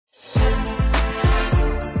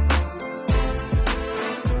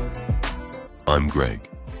I'm Greg,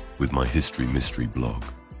 with my History Mystery blog.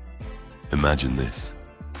 Imagine this.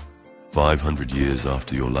 500 years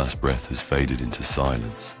after your last breath has faded into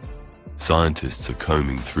silence, scientists are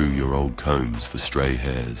combing through your old combs for stray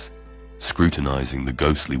hairs, scrutinizing the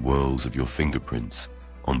ghostly whorls of your fingerprints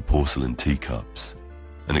on porcelain teacups,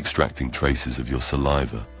 and extracting traces of your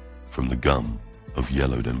saliva from the gum of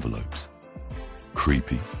yellowed envelopes.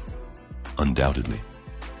 Creepy? Undoubtedly.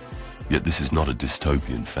 Yet this is not a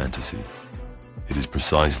dystopian fantasy. It is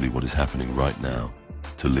precisely what is happening right now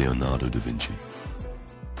to Leonardo da Vinci.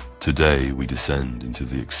 Today we descend into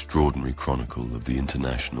the extraordinary chronicle of the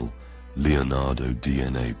international Leonardo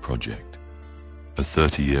DNA Project, a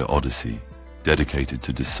 30-year odyssey dedicated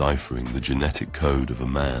to deciphering the genetic code of a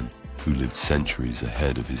man who lived centuries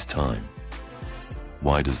ahead of his time.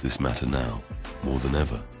 Why does this matter now, more than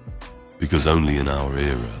ever? Because only in our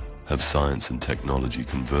era have science and technology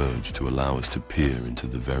converged to allow us to peer into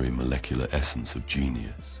the very molecular essence of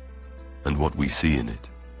genius, and what we see in it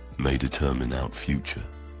may determine our future.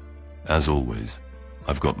 As always,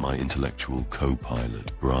 I've got my intellectual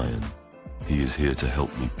co-pilot, Brian. He is here to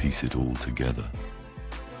help me piece it all together.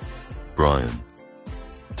 Brian,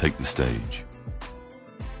 take the stage.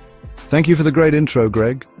 Thank you for the great intro,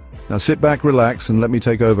 Greg. Now sit back, relax, and let me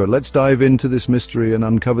take over. Let's dive into this mystery and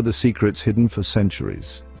uncover the secrets hidden for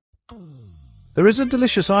centuries. There is a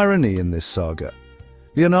delicious irony in this saga.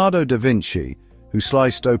 Leonardo da Vinci, who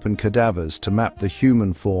sliced open cadavers to map the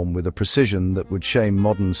human form with a precision that would shame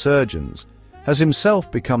modern surgeons, has himself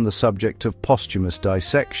become the subject of posthumous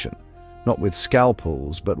dissection, not with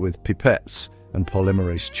scalpels but with pipettes and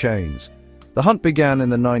polymerase chains. The hunt began in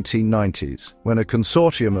the 1990s, when a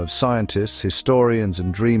consortium of scientists, historians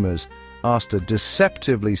and dreamers asked a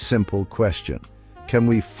deceptively simple question. Can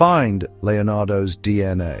we find Leonardo's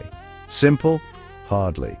DNA? Simple?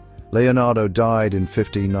 Hardly. Leonardo died in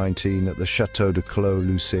 1519 at the Château de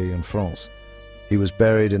Clos-Lucé in France. He was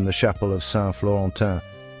buried in the chapel of Saint-Florentin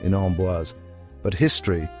in Amboise. But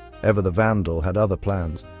history, ever the vandal, had other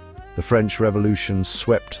plans. The French Revolution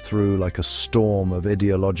swept through like a storm of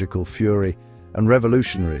ideological fury, and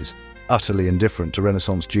revolutionaries, utterly indifferent to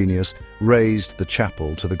Renaissance genius, razed the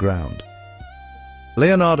chapel to the ground.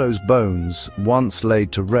 Leonardo's bones, once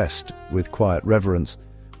laid to rest with quiet reverence,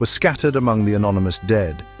 were scattered among the anonymous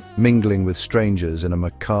dead, mingling with strangers in a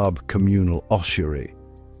macabre communal ossuary.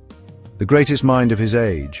 The greatest mind of his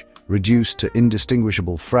age, reduced to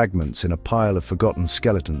indistinguishable fragments in a pile of forgotten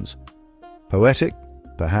skeletons. Poetic?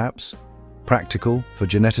 Perhaps. Practical for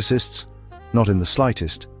geneticists? Not in the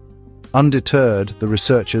slightest. Undeterred, the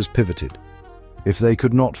researchers pivoted. If they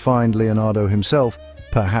could not find Leonardo himself,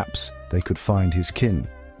 perhaps they could find his kin.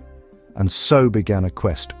 And so began a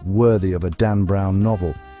quest worthy of a Dan Brown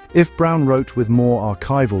novel, if Brown wrote with more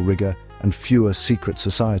archival rigor and fewer secret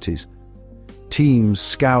societies. Teams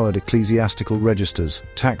scoured ecclesiastical registers,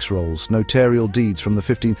 tax rolls, notarial deeds from the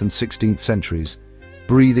 15th and 16th centuries,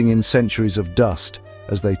 breathing in centuries of dust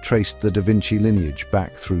as they traced the Da Vinci lineage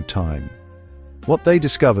back through time. What they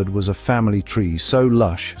discovered was a family tree so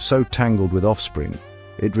lush, so tangled with offspring,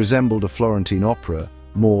 it resembled a Florentine opera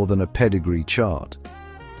more than a pedigree chart.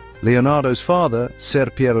 Leonardo's father, Ser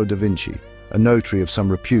Piero da Vinci, a notary of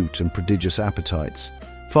some repute and prodigious appetites,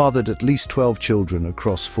 fathered at least 12 children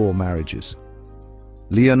across 4 marriages.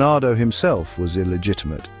 Leonardo himself was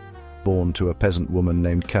illegitimate, born to a peasant woman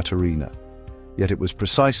named Caterina. Yet it was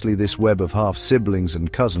precisely this web of half-siblings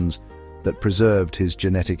and cousins that preserved his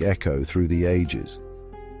genetic echo through the ages.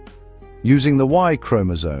 Using the Y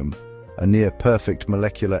chromosome, a near-perfect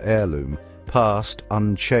molecular heirloom, passed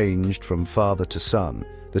unchanged from father to son,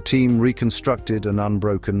 the team reconstructed an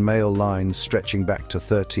unbroken male line stretching back to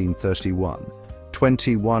 1331,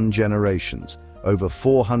 21 generations, over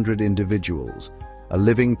 400 individuals, a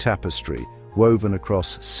living tapestry woven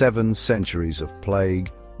across 7 centuries of plague,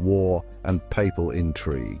 war, and papal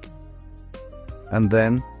intrigue. And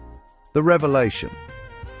then, the revelation.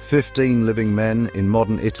 15 living men in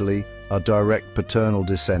modern Italy are direct paternal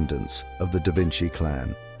descendants of the Da Vinci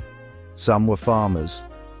clan. Some were farmers,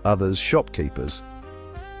 others shopkeepers.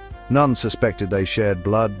 None suspected they shared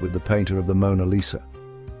blood with the painter of the Mona Lisa.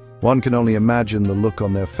 One can only imagine the look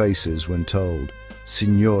on their faces when told,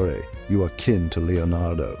 "Signore, you are kin to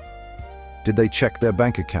Leonardo." Did they check their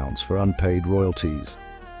bank accounts for unpaid royalties?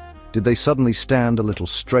 Did they suddenly stand a little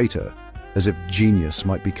straighter, as if genius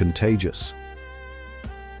might be contagious?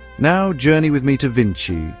 Now journey with me to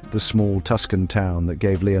Vinci, the small Tuscan town that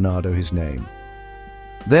gave Leonardo his name.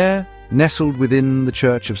 There, nestled within the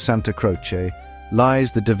church of Santa Croce,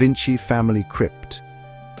 lies the Da Vinci family crypt.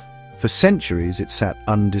 For centuries it sat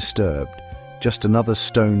undisturbed, just another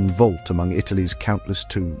stone vault among Italy's countless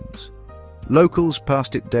tombs. Locals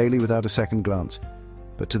passed it daily without a second glance,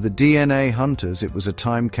 but to the DNA hunters it was a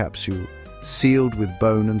time capsule sealed with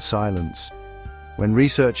bone and silence. When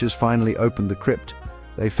researchers finally opened the crypt,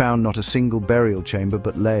 they found not a single burial chamber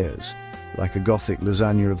but layers, like a Gothic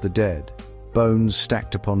lasagna of the dead, bones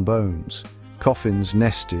stacked upon bones, coffins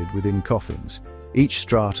nested within coffins, each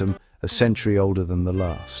stratum a century older than the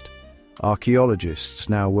last. Archaeologists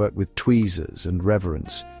now work with tweezers and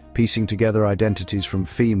reverence, piecing together identities from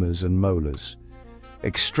femurs and molars.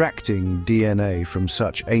 Extracting DNA from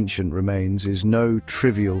such ancient remains is no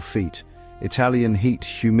trivial feat. Italian heat,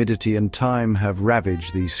 humidity, and time have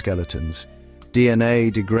ravaged these skeletons.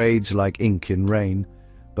 DNA degrades like ink in rain,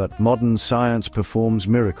 but modern science performs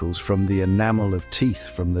miracles. From the enamel of teeth,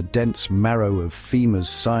 from the dense marrow of femurs,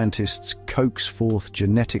 scientists coax forth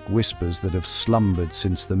genetic whispers that have slumbered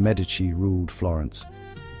since the Medici ruled Florence.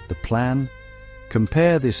 The plan?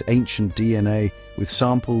 Compare this ancient DNA with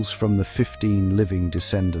samples from the 15 living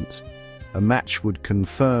descendants. A match would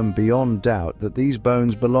confirm beyond doubt that these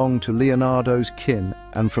bones belong to Leonardo's kin,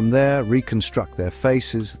 and from there reconstruct their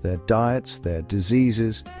faces, their diets, their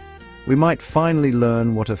diseases. We might finally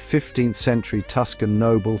learn what a 15th century Tuscan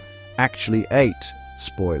noble actually ate.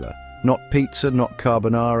 Spoiler, not pizza, not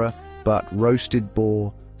carbonara, but roasted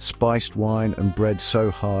boar, spiced wine, and bread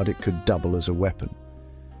so hard it could double as a weapon.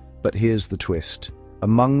 But here's the twist.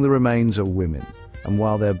 Among the remains are women, and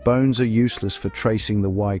while their bones are useless for tracing the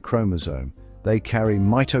Y chromosome, they carry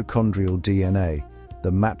mitochondrial DNA,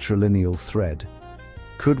 the matrilineal thread.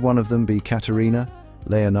 Could one of them be Caterina,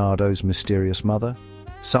 Leonardo's mysterious mother?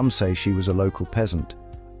 Some say she was a local peasant.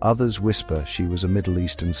 Others whisper she was a Middle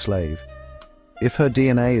Eastern slave. If her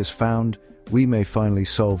DNA is found, we may finally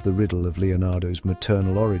solve the riddle of Leonardo's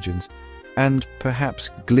maternal origins, and perhaps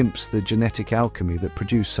glimpse the genetic alchemy that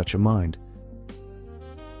produced such a mind.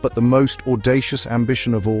 But the most audacious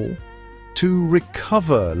ambition of all? To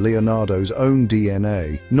recover Leonardo's own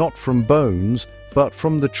DNA, not from bones, but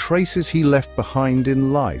from the traces he left behind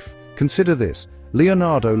in life. Consider this.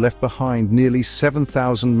 Leonardo left behind nearly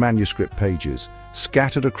 7,000 manuscript pages,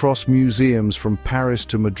 scattered across museums from Paris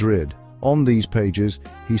to Madrid. On these pages,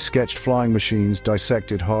 he sketched flying machines,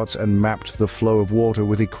 dissected hearts, and mapped the flow of water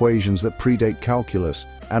with equations that predate calculus.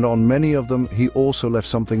 And on many of them, he also left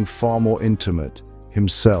something far more intimate: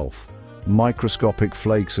 himself. Microscopic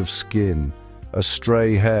flakes of skin, a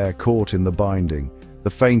stray hair caught in the binding,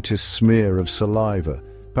 the faintest smear of saliva,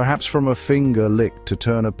 perhaps from a finger licked to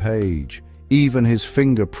turn a page. Even his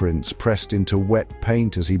fingerprints pressed into wet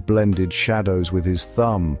paint as he blended shadows with his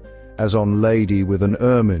thumb, as on Lady with an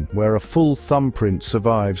Ermine, where a full thumbprint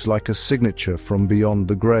survives like a signature from beyond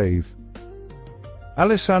the grave.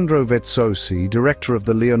 Alessandro Vezzosi, director of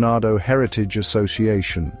the Leonardo Heritage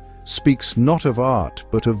Association, speaks not of art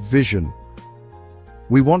but of vision.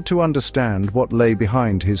 We want to understand what lay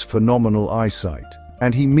behind his phenomenal eyesight,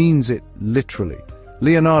 and he means it literally.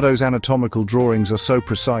 Leonardo's anatomical drawings are so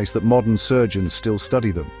precise that modern surgeons still study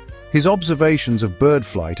them. His observations of bird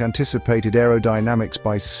flight anticipated aerodynamics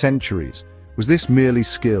by centuries. Was this merely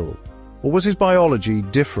skill? Or was his biology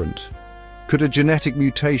different? Could a genetic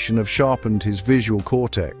mutation have sharpened his visual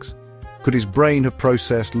cortex? Could his brain have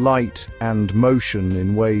processed light and motion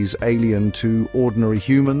in ways alien to ordinary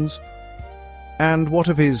humans? And what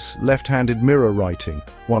of his left-handed mirror writing,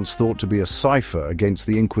 once thought to be a cipher against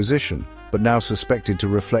the Inquisition, but now suspected to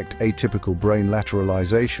reflect atypical brain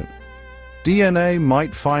lateralization? DNA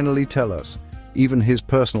might finally tell us. Even his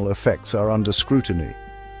personal effects are under scrutiny.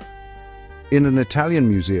 In an Italian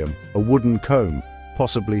museum, a wooden comb,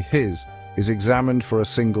 possibly his, is examined for a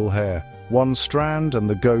single hair, one strand, and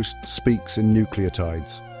the ghost speaks in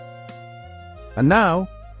nucleotides. And now,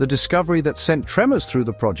 the discovery that sent tremors through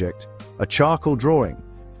the project: a charcoal drawing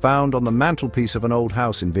found on the mantelpiece of an old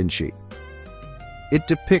house in Vinci. It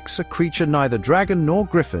depicts a creature neither dragon nor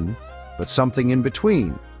griffin, but something in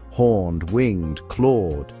between, horned, winged,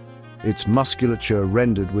 clawed. Its musculature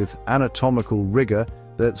rendered with anatomical rigor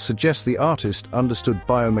that suggests the artist understood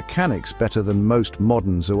biomechanics better than most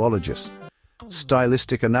modern zoologists.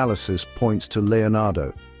 Stylistic analysis points to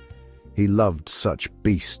Leonardo. He loved such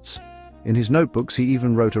beasts. In his notebooks, he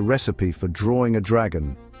even wrote a recipe for drawing a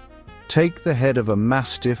dragon. Take the head of a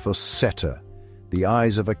mastiff or setter, the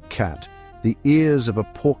eyes of a cat, the ears of a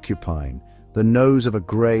porcupine, the nose of a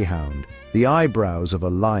greyhound, the eyebrows of a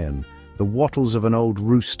lion, the wattles of an old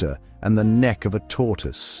rooster, and the neck of a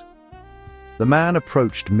tortoise. The man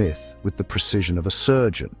approached myth with the precision of a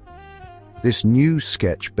surgeon. This new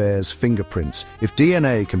sketch bears fingerprints. If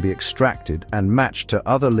DNA can be extracted and matched to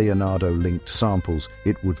other Leonardo-linked samples,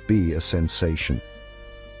 it would be a sensation.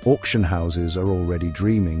 Auction houses are already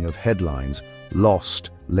dreaming of headlines, "Lost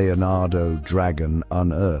Leonardo Dragon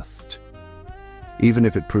Unearthed." Even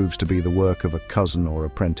if it proves to be the work of a cousin or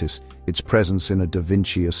apprentice, its presence in a Da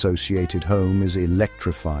Vinci-associated home is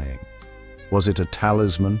electrifying. Was it a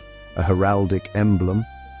talisman, a heraldic emblem,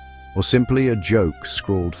 or simply a joke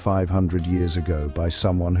scrawled 500 years ago by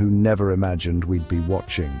someone who never imagined we'd be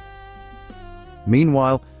watching?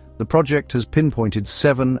 Meanwhile, the project has pinpointed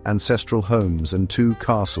 7 ancestral homes and 2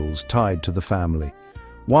 castles tied to the family.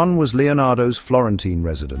 One was Leonardo's Florentine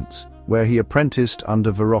residence, where he apprenticed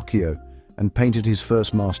under Verrocchio and painted his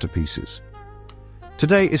first masterpieces.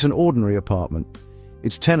 Today it's an ordinary apartment,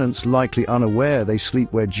 its tenants likely unaware they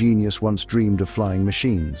sleep where genius once dreamed of flying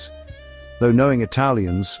machines. Though knowing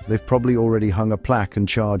Italians, they've probably already hung a plaque and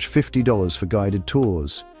charged $50 for guided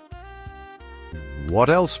tours. What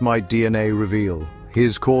else might DNA reveal?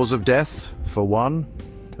 His cause of death, for one.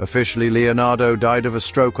 Officially, Leonardo died of a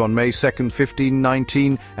stroke on May 2,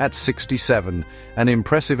 1519, at 67, an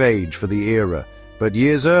impressive age for the era. But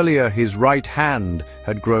years earlier, his right hand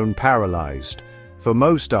had grown paralyzed. For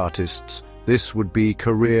most artists, this would be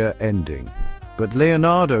career-ending. But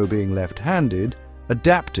Leonardo, being left-handed,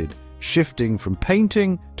 adapted, shifting from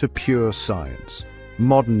painting to pure science.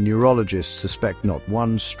 Modern neurologists suspect not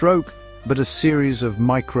one stroke, but a series of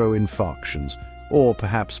micro-infarctions, or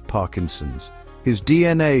perhaps Parkinson's. His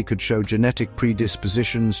DNA could show genetic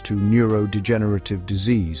predispositions to neurodegenerative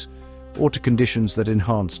disease, or to conditions that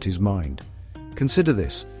enhanced his mind. Consider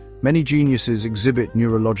this: many geniuses exhibit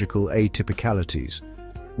neurological atypicalities.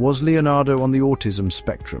 Was Leonardo on the autism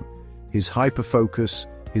spectrum? His hyperfocus,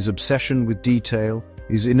 his obsession with detail,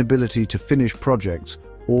 his inability to finish projects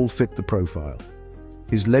all fit the profile.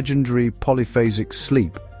 His legendary polyphasic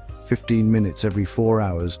sleep, 15 minutes every 4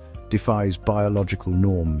 hours, defies biological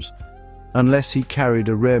norms, unless he carried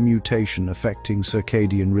a rare mutation affecting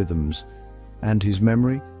circadian rhythms. And his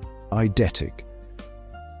memory? Eidetic.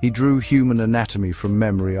 He drew human anatomy from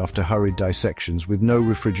memory after hurried dissections with no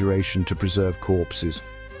refrigeration to preserve corpses.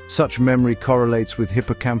 Such memory correlates with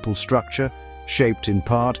hippocampal structure, shaped in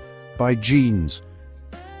part by genes.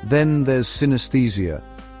 Then there's synesthesia,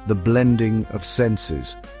 the blending of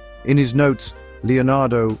senses. In his notes,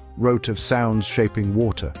 Leonardo wrote of sounds shaping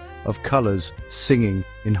water, of colors singing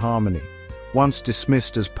in harmony. Once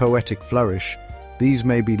dismissed as poetic flourish, these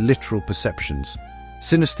may be literal perceptions.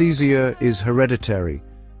 Synesthesia is hereditary.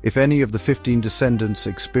 If any of the 15 descendants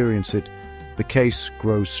experience it, the case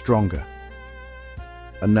grows stronger.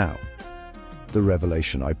 And now, the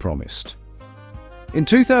revelation I promised. In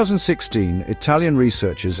 2016, Italian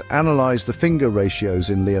researchers analyzed the finger ratios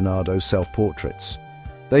in Leonardo's self-portraits.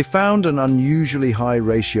 They found an unusually high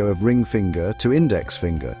ratio of ring finger to index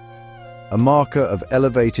finger, a marker of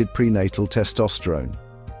elevated prenatal testosterone.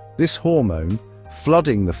 This hormone,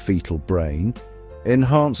 flooding the fetal brain,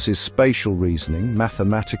 enhances spatial reasoning,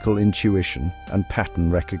 mathematical intuition, and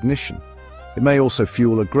pattern recognition. It may also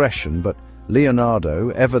fuel aggression, but Leonardo,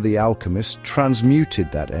 ever the alchemist,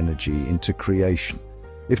 transmuted that energy into creation.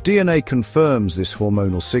 If DNA confirms this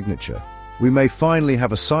hormonal signature, we may finally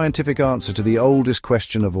have a scientific answer to the oldest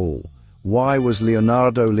question of all. Why was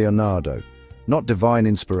Leonardo Leonardo? Not divine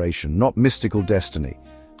inspiration, not mystical destiny,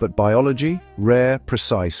 but biology, rare,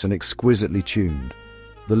 precise, and exquisitely tuned.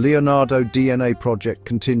 The Leonardo DNA Project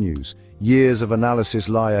continues. Years of analysis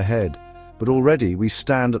lie ahead, but already we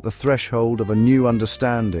stand at the threshold of a new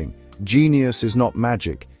understanding. Genius is not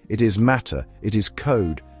magic, it is matter, it is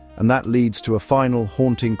code, and that leads to a final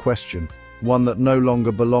haunting question, one that no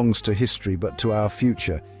longer belongs to history but to our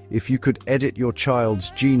future. If you could edit your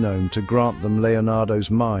child's genome to grant them Leonardo's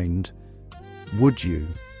mind, would you?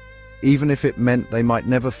 Even if it meant they might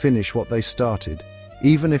never finish what they started,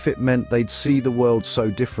 even if it meant they'd see the world so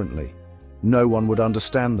differently. No one would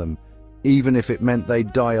understand them, even if it meant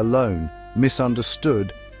they'd die alone,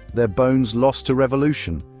 misunderstood, their bones lost to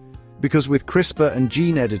revolution. Because with CRISPR and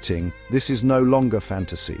gene editing, this is no longer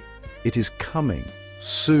fantasy. It is coming,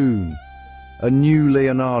 soon. A new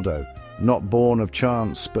Leonardo, not born of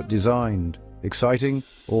chance but designed. Exciting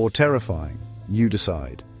or terrifying? You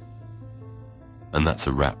decide. And that's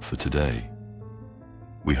a wrap for today.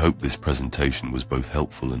 We hope this presentation was both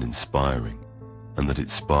helpful and inspiring, and that it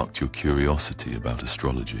sparked your curiosity about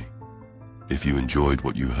astrology. If you enjoyed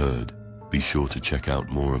what you heard, be sure to check out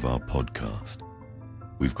more of our podcast.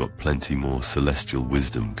 We've got plenty more celestial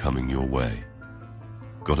wisdom coming your way.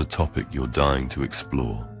 Got a topic you're dying to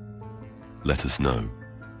explore? Let us know.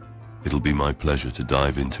 It'll be my pleasure to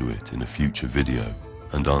dive into it in a future video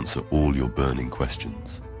and answer all your burning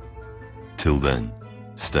questions. Till then,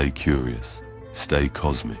 stay curious, stay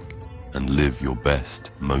cosmic, and live your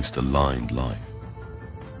best, most aligned life.